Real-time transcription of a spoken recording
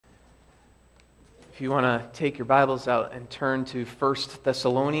If you want to take your Bibles out and turn to 1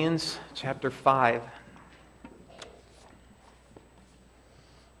 Thessalonians chapter 5.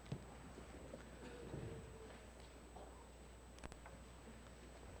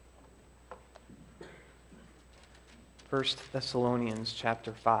 First Thessalonians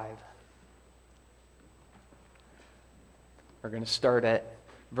chapter 5. We're going to start at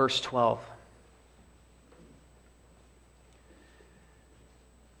verse 12.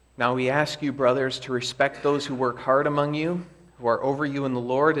 Now we ask you, brothers, to respect those who work hard among you, who are over you in the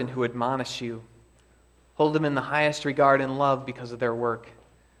Lord, and who admonish you. Hold them in the highest regard and love because of their work.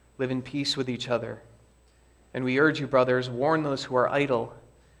 Live in peace with each other. And we urge you, brothers, warn those who are idle,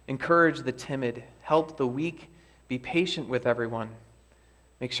 encourage the timid, help the weak, be patient with everyone.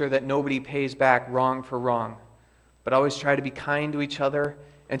 Make sure that nobody pays back wrong for wrong, but always try to be kind to each other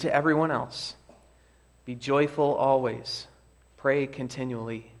and to everyone else. Be joyful always. Pray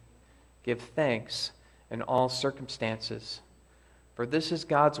continually. Give thanks in all circumstances, for this is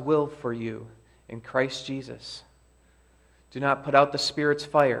God's will for you in Christ Jesus. Do not put out the Spirit's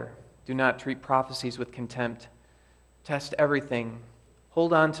fire. Do not treat prophecies with contempt. Test everything.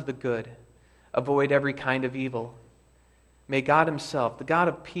 Hold on to the good. Avoid every kind of evil. May God Himself, the God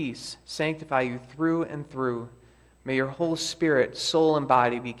of peace, sanctify you through and through. May your whole spirit, soul, and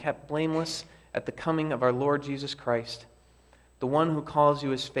body be kept blameless at the coming of our Lord Jesus Christ. The one who calls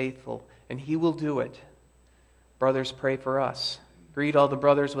you is faithful, and He will do it. Brothers, pray for us. Greet all the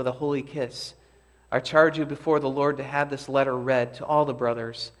brothers with a holy kiss. I charge you before the Lord to have this letter read to all the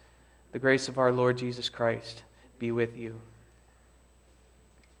brothers. The grace of our Lord Jesus Christ be with you.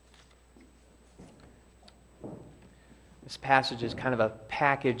 This passage is kind of a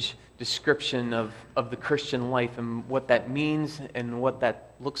package description of the Christian life and what that means and what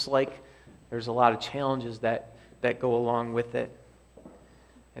that looks like. There's a lot of challenges that go along with it.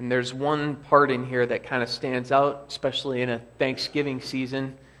 And there's one part in here that kind of stands out, especially in a Thanksgiving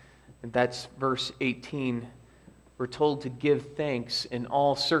season, and that's verse 18. We're told to give thanks in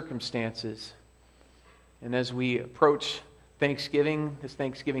all circumstances. And as we approach Thanksgiving, this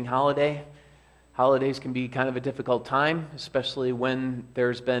Thanksgiving holiday, holidays can be kind of a difficult time, especially when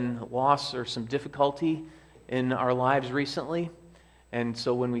there's been loss or some difficulty in our lives recently. And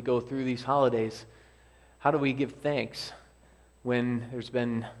so when we go through these holidays, how do we give thanks when there's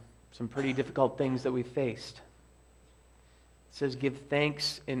been some pretty difficult things that we've faced? It says, give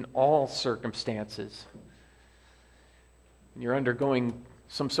thanks in all circumstances. When you're undergoing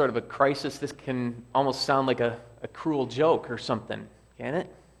some sort of a crisis, this can almost sound like a cruel joke or something, can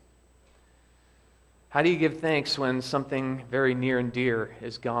it? How do you give thanks when something very near and dear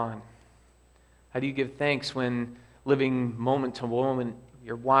is gone? How do you give thanks when living moment to moment,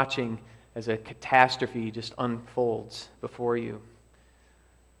 you're watching as a catastrophe just unfolds before you?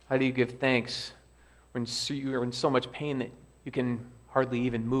 How do you give thanks when you're in so much pain that you can hardly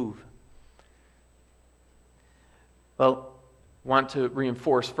even move? Well, I want to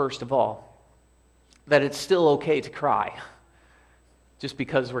reinforce, first of all, that it's still okay to cry. Just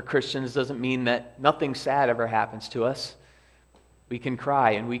because we're Christians doesn't mean that nothing sad ever happens to us. We can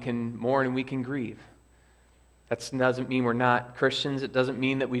cry and we can mourn and we can grieve. That doesn't mean we're not Christians. It doesn't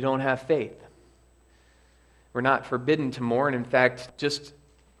mean that we don't have faith. We're not forbidden to mourn. In fact, just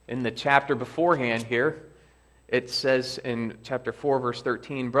in the chapter beforehand here, it says in chapter 4, verse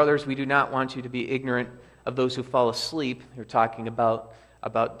 13, brothers, we do not want you to be ignorant of those who fall asleep. They're talking about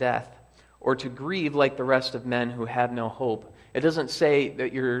death. Or to grieve like the rest of men who have no hope. It doesn't say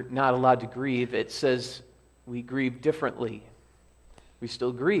that you're not allowed to grieve. It says we grieve differently. We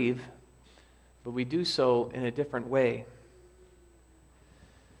still grieve, but we do so in a different way.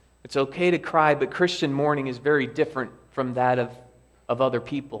 It's okay to cry, but Christian mourning is very different from that of other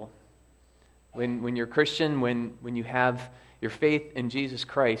people. When you're Christian, when you have your faith in Jesus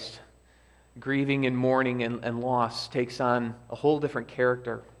Christ, grieving and mourning and loss takes on a whole different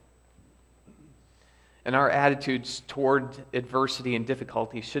character. And our attitudes toward adversity and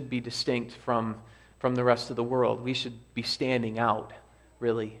difficulty should be distinct from the rest of the world. We should be standing out,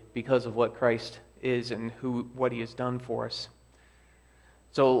 really, because of what Christ is and what He has done for us.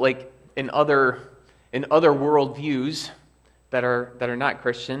 So, like in other worldviews that are not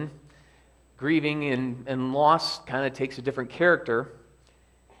Christian, grieving and loss kind of takes a different character.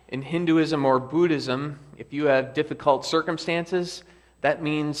 In Hinduism or Buddhism, if you have difficult circumstances, that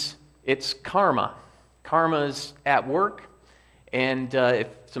means it's karma. Karma is at work, and if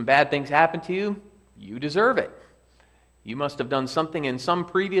some bad things happen to you, you deserve it. You must have done something in some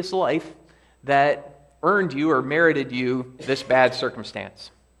previous life that earned you or merited you this bad circumstance.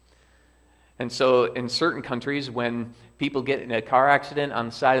 And so in certain countries, when people get in a car accident on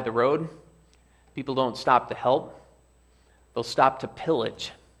the side of the road, People don't stop to help. They'll stop to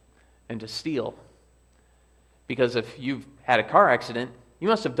pillage and to steal. Because if you've had a car accident, you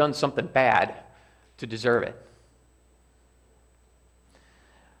must have done something bad to deserve it.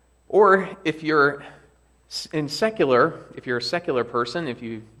 Or if you're a secular person, if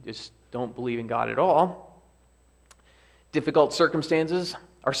you just don't believe in God at all, difficult circumstances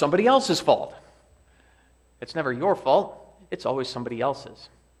are somebody else's fault. It's never your fault. It's always somebody else's.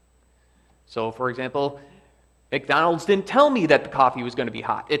 So, for example, McDonald's didn't tell me that the coffee was going to be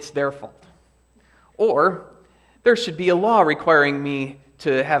hot. It's their fault. Or there should be a law requiring me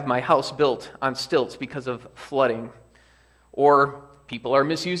to have my house built on stilts because of flooding. Or people are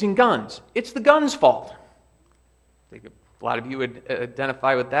misusing guns. It's the gun's fault. I think a lot of you would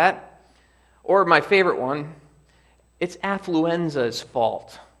identify with that. Or my favorite one, it's affluenza's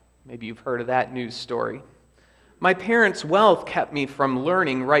fault. Maybe you've heard of that news story. My parents' wealth kept me from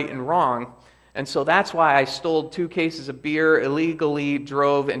learning right and wrong, and so that's why I stole 2 cases of beer, illegally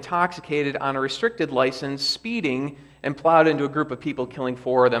drove intoxicated on a restricted license, speeding, and plowed into a group of people, killing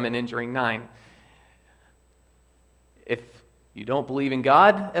 4 of them and injuring 9. If you don't believe in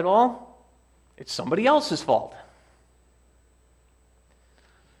God at all, it's somebody else's fault.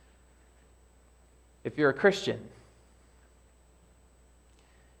 If you're a Christian,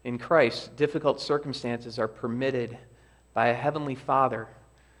 in Christ, difficult circumstances are permitted by a heavenly Father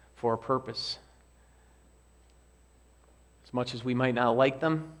for a purpose. As much as we might not like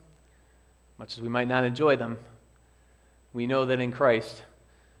them, much as we might not enjoy them, we know that in Christ,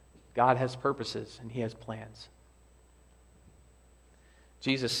 God has purposes and He has plans.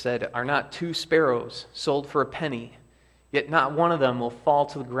 Jesus said, "Are not 2 sparrows sold for a penny, yet not one of them will fall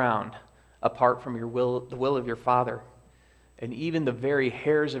to the ground apart from the will of your Father. And even the very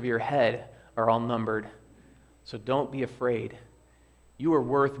hairs of your head are all numbered. So don't be afraid. You are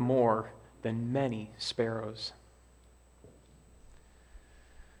worth more than many sparrows."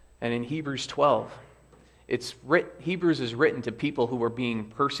 And in Hebrews 12, Hebrews is written to people who were being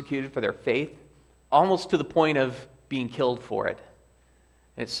persecuted for their faith, almost to the point of being killed for it.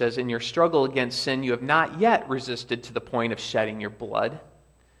 It says, "In your struggle against sin, you have not yet resisted to the point of shedding your blood.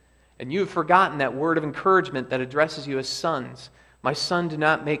 And you have forgotten that word of encouragement that addresses you as sons. My son, do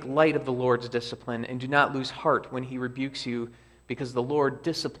not make light of the Lord's discipline, and do not lose heart when He rebukes you, because the Lord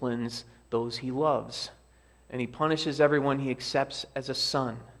disciplines those He loves, and He punishes everyone He accepts as a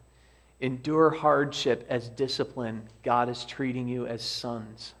son. Endure hardship as discipline. God is treating you as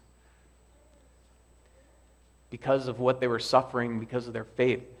sons." Because of what they were suffering, because of their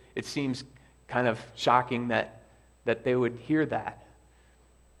faith, it seems kind of shocking that they would hear that.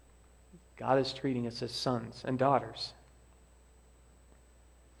 God is treating us as sons and daughters.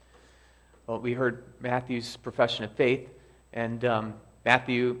 Well, we heard Matthew's profession of faith, and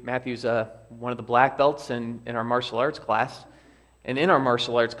Matthew's one of the black belts in our martial arts class. And in our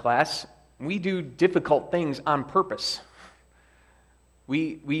martial arts class, we do difficult things on purpose.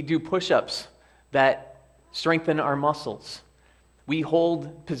 We do push-ups that strengthen our muscles. We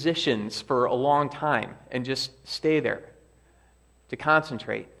hold positions for a long time and just stay there to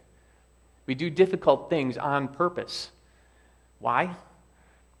concentrate. We do difficult things on purpose. Why?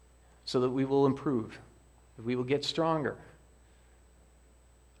 So that we will improve, that we will get stronger.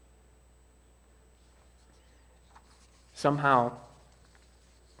 Somehow,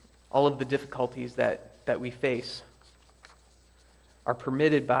 all of the difficulties that we face are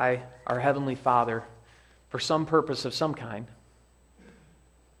permitted by our Heavenly Father for some purpose of some kind,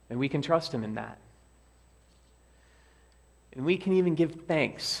 and we can trust Him in that. And we can even give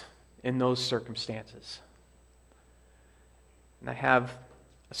thanks in those circumstances. And I have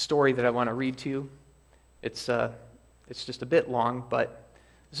a story that I want to read to you. It's just a bit long, but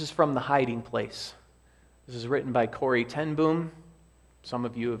this is from The Hiding Place. This is written by Corrie ten Boom. Some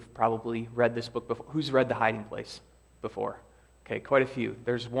of you have probably read this book before. Who's read The Hiding Place before? Okay, quite a few.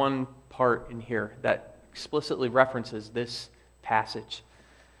 There's one part in here that explicitly references this passage.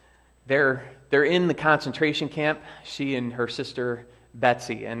 They're in the concentration camp, she and her sister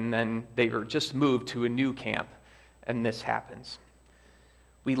Betsy, and then they were just moved to a new camp, and this happens.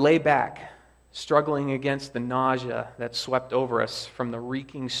 "We lay back, struggling against the nausea that swept over us from the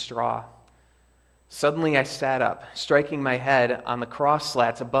reeking straw. Suddenly I sat up, striking my head on the cross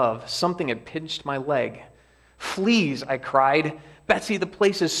slats above. Something had pinched my leg. 'Fleas!' I cried. 'Betsy, the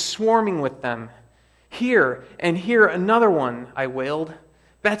place is swarming with them.' 'Here, and here another one,' I wailed.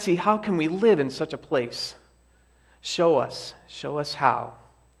 'Betsy, how can we live in such a place?' 'Show us how.'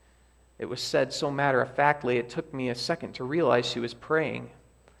 It was said so matter-of-factly, it took me a second to realize she was praying.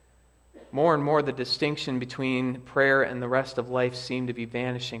 More and more, the distinction between prayer and the rest of life seemed to be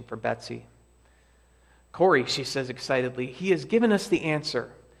vanishing for Betsy. Corey, she says excitedly, he has given us the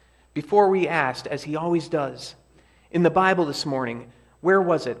answer before we asked, as he always does. In the Bible this morning, where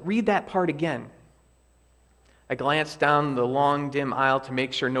was it? Read that part again. I glanced down the long, dim aisle to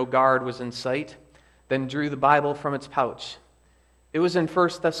make sure no guard was in sight, then drew the Bible from its pouch. It was in 1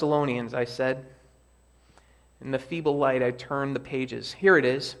 Thessalonians, I said. In the feeble light, I turned the pages. Here it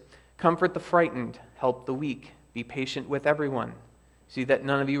is. Comfort the frightened, help the weak, be patient with everyone. See that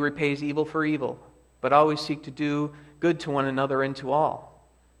none of you repays evil for evil, but always seek to do good to one another and to all.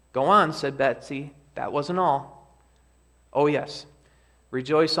 Go on, said Betsy. That wasn't all. Oh, yes.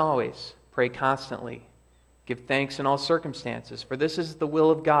 Rejoice always. Pray constantly. Give thanks in all circumstances, for this is the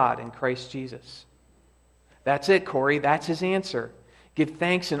will of God in Christ Jesus. That's it, Corey. That's his answer. Give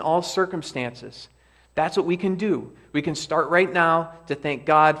thanks in all circumstances. That's what we can do. We can start right now to thank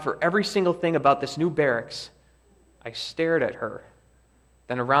God for every single thing about this new barracks. I stared at her,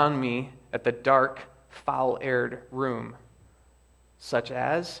 then around me at the dark, foul-aired room. Such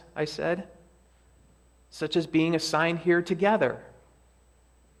as, I said, such as being assigned here together.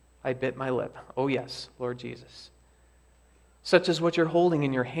 I bit my lip. Oh yes, Lord Jesus. Such as what you're holding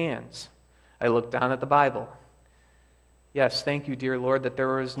in your hands. I looked down at the Bible. Yes, thank you, dear Lord, that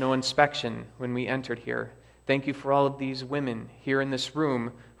there was no inspection when we entered here. Thank you for all of these women here in this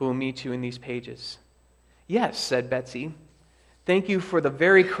room who will meet you in these pages. Yes, said Betsy. Thank you for the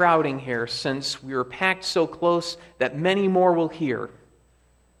very crowding here, since we were packed so close that many more will hear.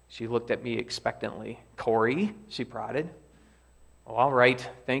 She looked at me expectantly. Corey, she prodded. Oh, all right,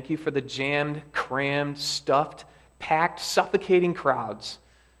 thank you for the jammed, crammed, stuffed, packed, suffocating crowds.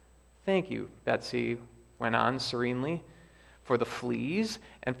 Thank you, Betsy went on serenely. For the fleas,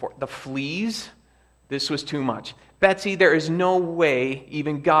 and for the fleas, this was too much. Betsy, there is no way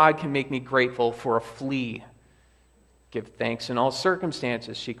even God can make me grateful for a flea. Give thanks in all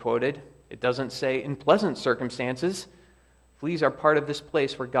circumstances, she quoted. It doesn't say in pleasant circumstances. Fleas are part of this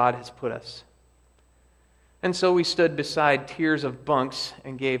place where God has put us. And so we stood beside tiers of bunks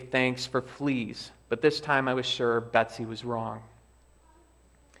and gave thanks for fleas. But this time I was sure Betsy was wrong.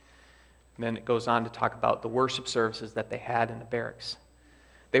 And then it goes on to talk about the worship services that they had in the barracks.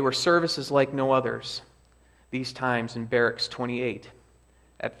 They were services like no others, these times in Barracks 28.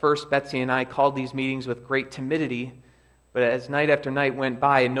 At first, Betsy and I called these meetings with great timidity, but as night after night went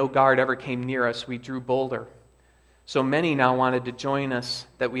by and no guard ever came near us, we drew bolder. So many now wanted to join us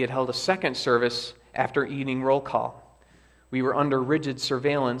that we had held a second service after evening roll call. We were under rigid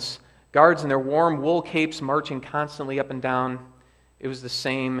surveillance, guards in their warm wool capes marching constantly up and down. It was the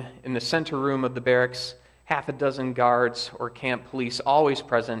same in the center room of the barracks, half a dozen guards or camp police always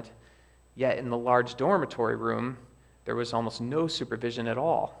present, yet in the large dormitory room, there was almost no supervision at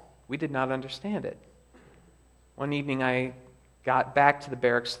all. We did not understand it. One evening I got back to the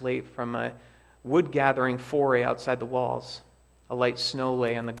barracks late from a wood-gathering foray outside the walls. A light snow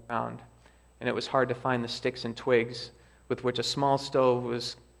lay on the ground, and it was hard to find the sticks and twigs with which a small stove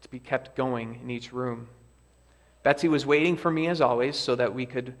was to be kept going in each room. Betsy was waiting for me as always so that we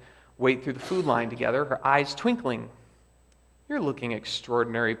could wait through the food line together, her eyes twinkling. You're looking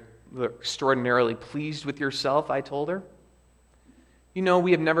extraordinarily pleased with yourself, I told her. You know,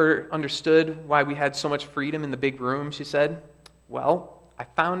 we have never understood why we had so much freedom in the big room, she said. Well, I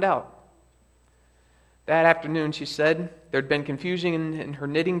found out. That afternoon, she said, there'd been confusion in her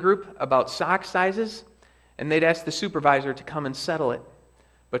knitting group about sock sizes, and they'd asked the supervisor to come and settle it.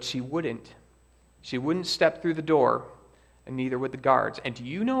 But she wouldn't. She wouldn't step through the door, and neither would the guards. And do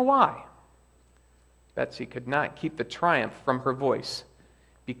you know why? Betsy could not keep the triumph from her voice.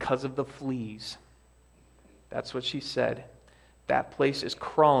 Because of the fleas. That's what she said. That place is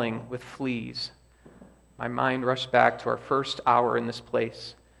crawling with fleas. My mind rushed back to our first hour in this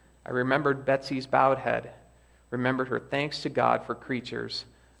place. I remembered Betsy's bowed head, remembered her thanks to God for creatures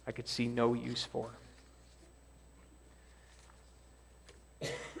I could see no use for.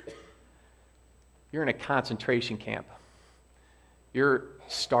 You're in a concentration camp. You're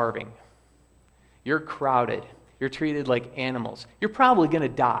starving. You're crowded. You're treated like animals. You're probably going to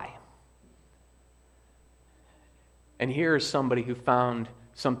die. And here is somebody who found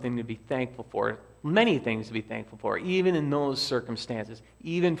something to be thankful for, many things to be thankful for, even in those circumstances,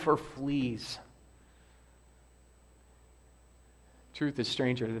 even for fleas. Truth is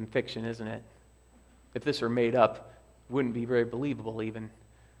stranger than fiction, isn't it? If this were made up, it wouldn't be very believable even.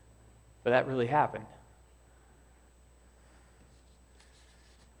 But that really happened.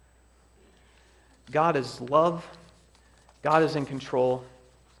 God is love, God is in control,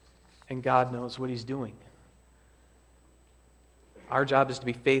 and God knows what He's doing. Our job is to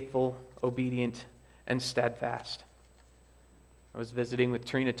be faithful, obedient, and steadfast. I was visiting with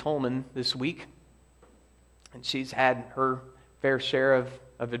Trina Tolman this week. And she's had her fair share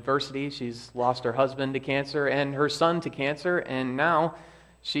of adversity. She's lost her husband to cancer and her son to cancer, and now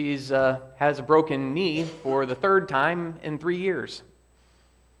she's has a broken knee for the third time in 3 years.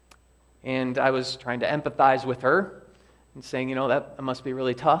 And I was trying to empathize with her and saying, that must be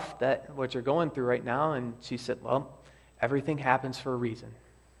really tough, that what you're going through right now. And she said, well, everything happens for a reason.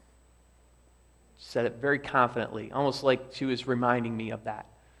 She said it very confidently, almost like she was reminding me of that.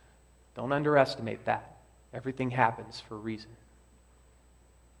 Don't underestimate that. Everything happens for a reason.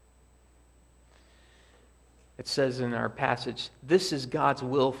 It says in our passage, this is God's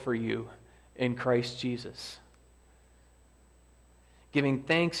will for you in Christ Jesus. Giving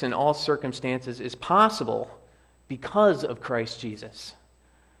thanks in all circumstances is possible because of Christ Jesus.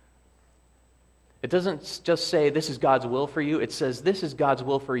 It doesn't just say this is God's will for you. It says this is God's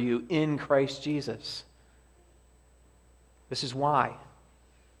will for you in Christ Jesus. This is why.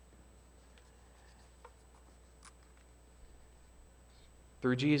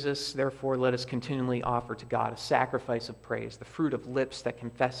 Through Jesus, therefore, let us continually offer to God a sacrifice of praise, the fruit of lips that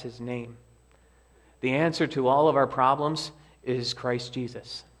confess His name. The answer to all of our problems is Christ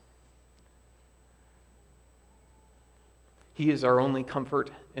Jesus. He is our only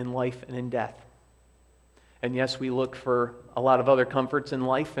comfort in life and in death. And yes, we look for a lot of other comforts in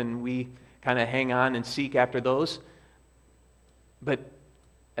life, and we kind of hang on and seek after those. But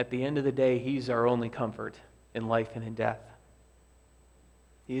at the end of the day, He's our only comfort in life and in death.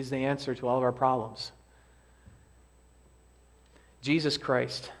 He is the answer to all of our problems. Jesus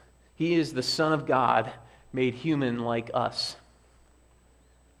Christ, He is the Son of God made human like us.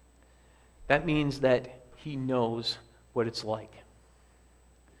 That means that He knows what it's like.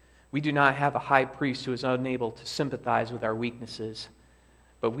 We do not have a high priest who is unable to sympathize with our weaknesses,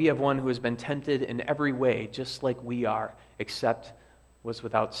 but we have one who has been tempted in every way, just like we are, except was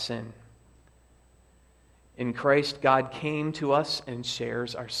without sin. In Christ, God came to us and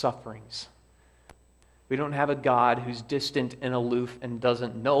shares our sufferings. We don't have a God who's distant and aloof and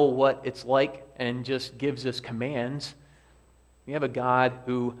doesn't know what it's like and just gives us commands. We have a God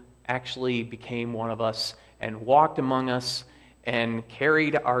who actually became one of us and walked among us and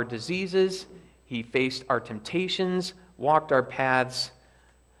carried our diseases. He faced our temptations, walked our paths,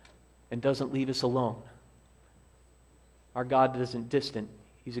 and doesn't leave us alone. Our God isn't distant.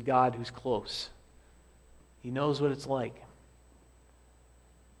 He's a God who's close. He knows what it's like.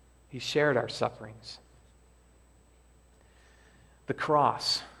 He shared our sufferings. The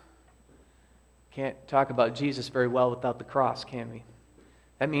cross. Can't talk about Jesus very well without the cross, can we?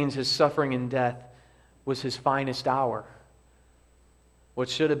 That means His suffering and death was His finest hour. What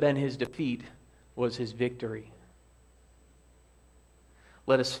should have been His defeat was His victory.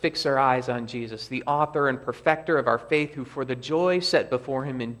 Let us fix our eyes on Jesus, the author and perfecter of our faith, who for the joy set before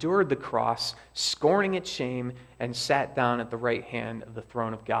Him endured the cross, scorning its shame, and sat down at the right hand of the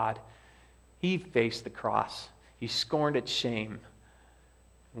throne of God. He faced the cross. He scorned its shame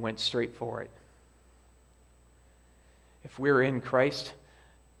and went straight for it. If we're in Christ,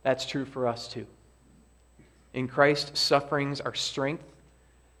 that's true for us too. In Christ, sufferings are strength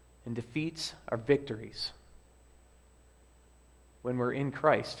and defeats are victories. When we're in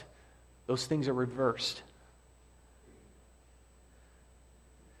Christ, those things are reversed.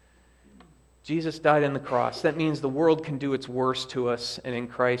 Jesus died on the cross. That means the world can do its worst to us, and in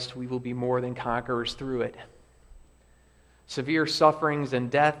Christ we will be more than conquerors through it. Severe sufferings and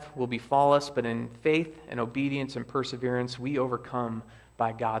death will befall us, but in faith and obedience and perseverance, we overcome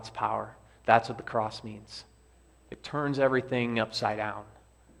by God's power. That's what the cross means. It turns everything upside down.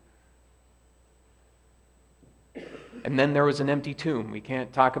 And then there was an empty tomb. We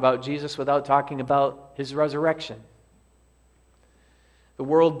can't talk about Jesus without talking about His resurrection. The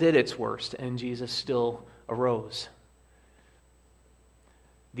world did its worst, and Jesus still arose.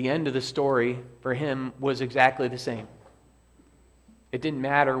 The end of the story for Him was exactly the same. It didn't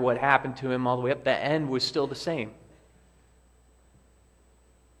matter what happened to Him all the way up. The end was still the same.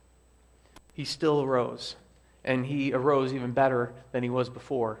 He still arose, and He arose even better than He was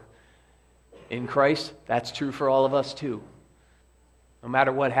before. In Christ, that's true for all of us too. No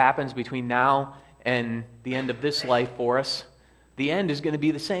matter what happens between now and the end of this life for us, the end is going to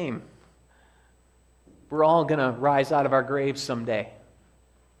be the same. We're all going to rise out of our graves someday.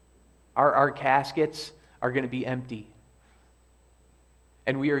 Our caskets are going to be empty.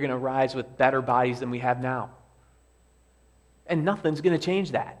 And we are going to rise with better bodies than we have now. And nothing's going to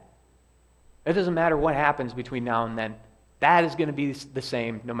change that. It doesn't matter what happens between now and then. That is going to be the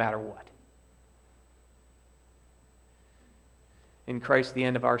same no matter what. In Christ, the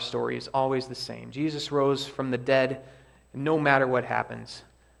end of our story is always the same. Jesus rose from the dead, and no matter what happens,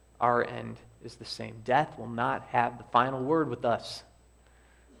 our end is the same. Death will not have the final word with us.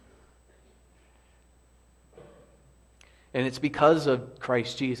 And it's because of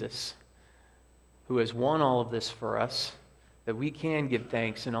Christ Jesus, who has won all of this for us, that we can give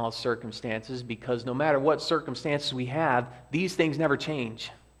thanks in all circumstances, because no matter what circumstances we have, these things never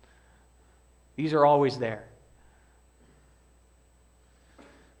change. These are always there.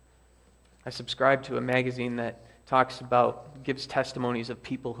 I subscribe to a magazine that gives testimonies of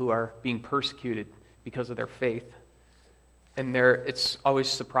people who are being persecuted because of their faith. And it's always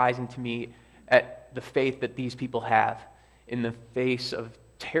surprising to me at the faith that these people have in the face of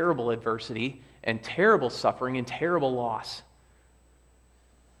terrible adversity and terrible suffering and terrible loss.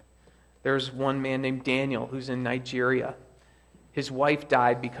 There's one man named Daniel who's in Nigeria. His wife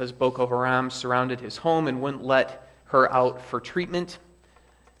died because Boko Haram surrounded his home and wouldn't let her out for treatment.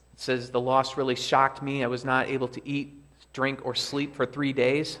 It says, "The loss really shocked me. I was not able to eat, drink, or sleep for 3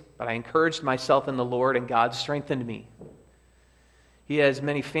 days, but I encouraged myself in the Lord, and God strengthened me." He has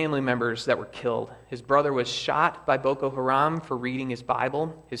many family members that were killed. His brother was shot by Boko Haram for reading his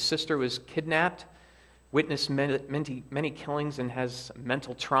Bible. His sister was kidnapped, witnessed many killings, and has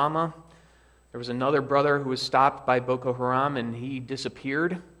mental trauma. There was another brother who was stopped by Boko Haram, and he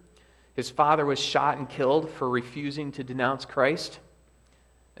disappeared. His father was shot and killed for refusing to denounce Christ.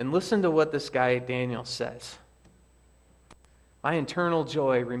 And listen to what this guy Daniel says. "My internal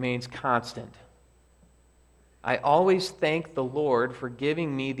joy remains constant. I always thank the Lord for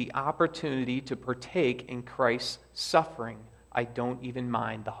giving me the opportunity to partake in Christ's suffering. I don't even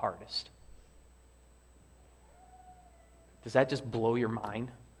mind the hardest." Does that just blow your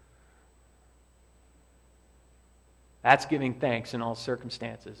mind? That's giving thanks in all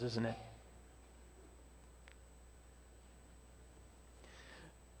circumstances, isn't it?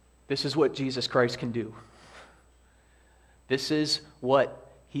 This is what Jesus Christ can do. This is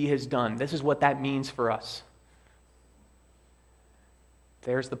what he has done. This is what that means for us.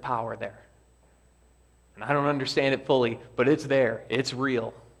 There's the power there. And I don't understand it fully, but it's there. It's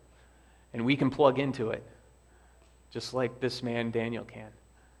real. And we can plug into it, just like this man Daniel can.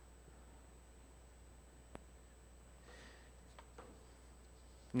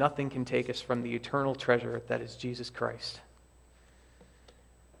 Nothing can take us from the eternal treasure that is Jesus Christ.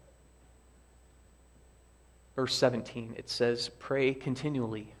 Verse 17, it says, "Pray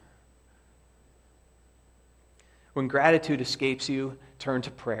continually." When gratitude escapes you, turn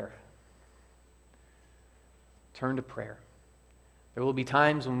to prayer. Turn to prayer. There will be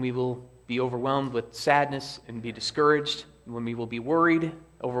times when we will be overwhelmed with sadness and be discouraged, when we will be worried,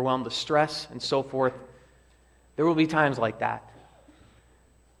 overwhelmed with stress, and so forth. There will be times like that.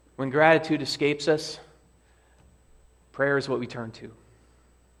 When gratitude escapes us, prayer is what we turn to.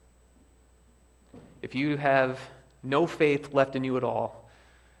 If you have no faith left in you at all,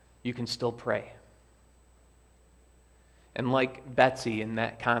 you can still pray. And like Betsy in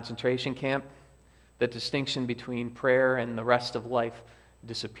that concentration camp, the distinction between prayer and the rest of life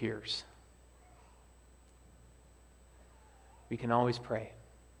disappears. We can always pray.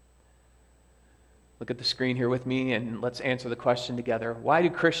 Look at the screen here with me and let's answer the question together. Why do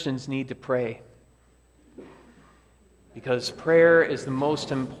Christians need to pray? Because prayer is the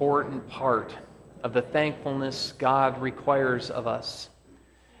most important part of the thankfulness God requires of us,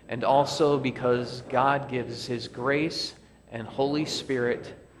 and also because God gives His grace and Holy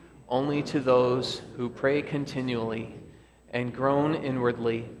Spirit only to those who pray continually and groan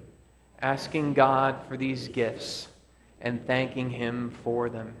inwardly, asking God for these gifts and thanking Him for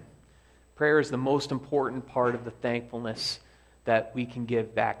them. Prayer is the most important part of the thankfulness that we can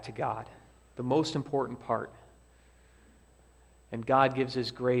give back to God. The most important part. And God gives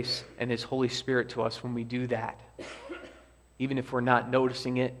His grace and His Holy Spirit to us when we do that. Even if we're not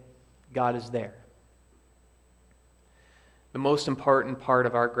noticing it, God is there. The most important part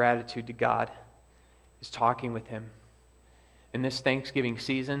of our gratitude to God is talking with Him. In this Thanksgiving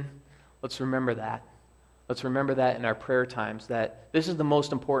season, let's remember that. Let's remember that in our prayer times, that this is the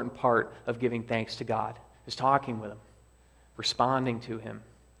most important part of giving thanks to God, is talking with Him, responding to Him,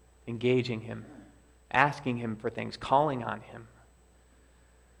 engaging Him, asking Him for things, calling on Him.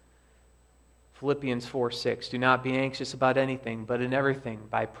 Philippians 4:6, "Do not be anxious about anything, but in everything,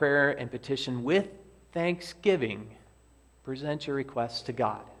 by prayer and petition with thanksgiving, present your requests to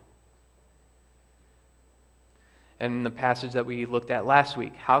God." And the passage that we looked at last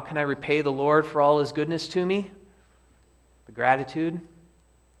week, how can I repay the Lord for all His goodness to me? The gratitude.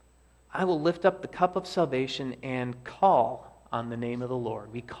 I will lift up the cup of salvation and call on the name of the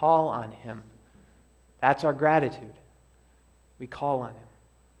Lord. We call on Him. That's our gratitude. We call on Him.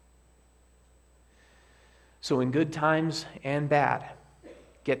 So in good times and bad,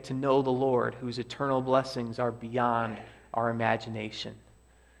 get to know the Lord, whose eternal blessings are beyond our imagination.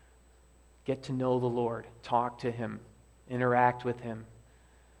 Get to know the Lord. Talk to him. Interact with him.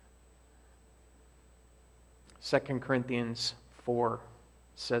 2 Corinthians 4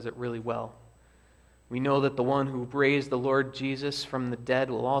 says it really well. We know that the one who raised the Lord Jesus from the dead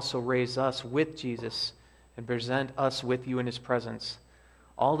will also raise us with Jesus and present us with you in his presence.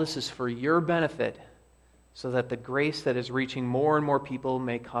 All this is for your benefit, so that the grace that is reaching more and more people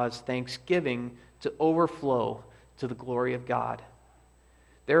may cause thanksgiving to overflow to the glory of God.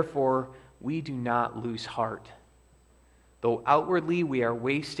 Therefore, we do not lose heart. Though outwardly we are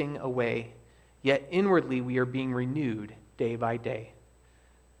wasting away, yet inwardly we are being renewed day by day.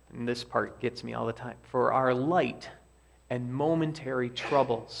 And this part gets me all the time. For our light and momentary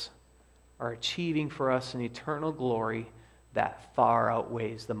troubles are achieving for us an eternal glory that far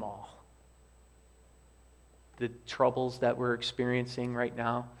outweighs them all. The troubles that we're experiencing right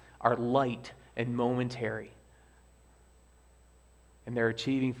now are light and momentary. And they're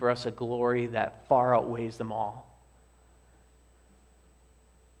achieving for us a glory that far outweighs them all.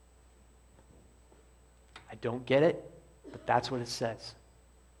 I don't get it, but that's what it says.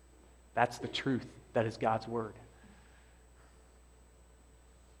 That's the truth. That is God's word.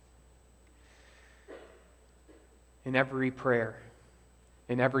 In every prayer,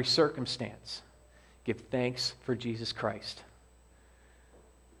 in every circumstance, give thanks for Jesus Christ.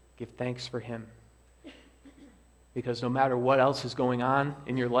 Give thanks for him. Because no matter what else is going on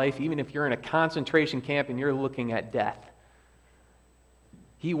in your life, even if you're in a concentration camp and you're looking at death,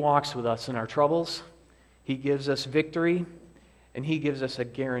 he walks with us in our troubles. He gives us victory, and he gives us a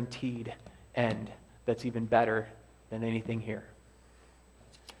guaranteed end that's even better than anything here.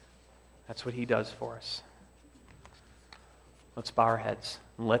 That's what he does for us. Let's bow our heads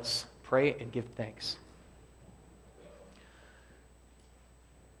and let's pray and give thanks.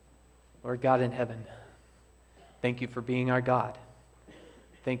 Lord God in heaven, thank you for being our God.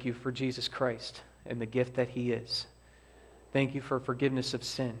 Thank you for Jesus Christ and the gift that he is. Thank you for forgiveness of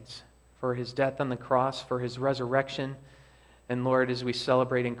sins, for his death on the cross, for his resurrection. And Lord, as we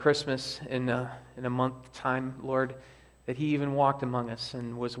celebrate in Christmas in a month's time, Lord, that he even walked among us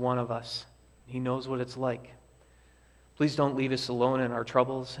and was one of us. He knows what it's like. Please don't leave us alone in our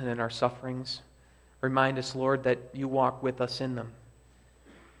troubles and in our sufferings. Remind us, Lord, that you walk with us in them.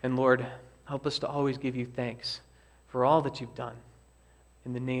 And Lord, help us to always give you thanks for all that you've done.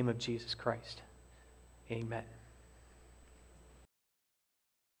 In the name of Jesus Christ. Amen.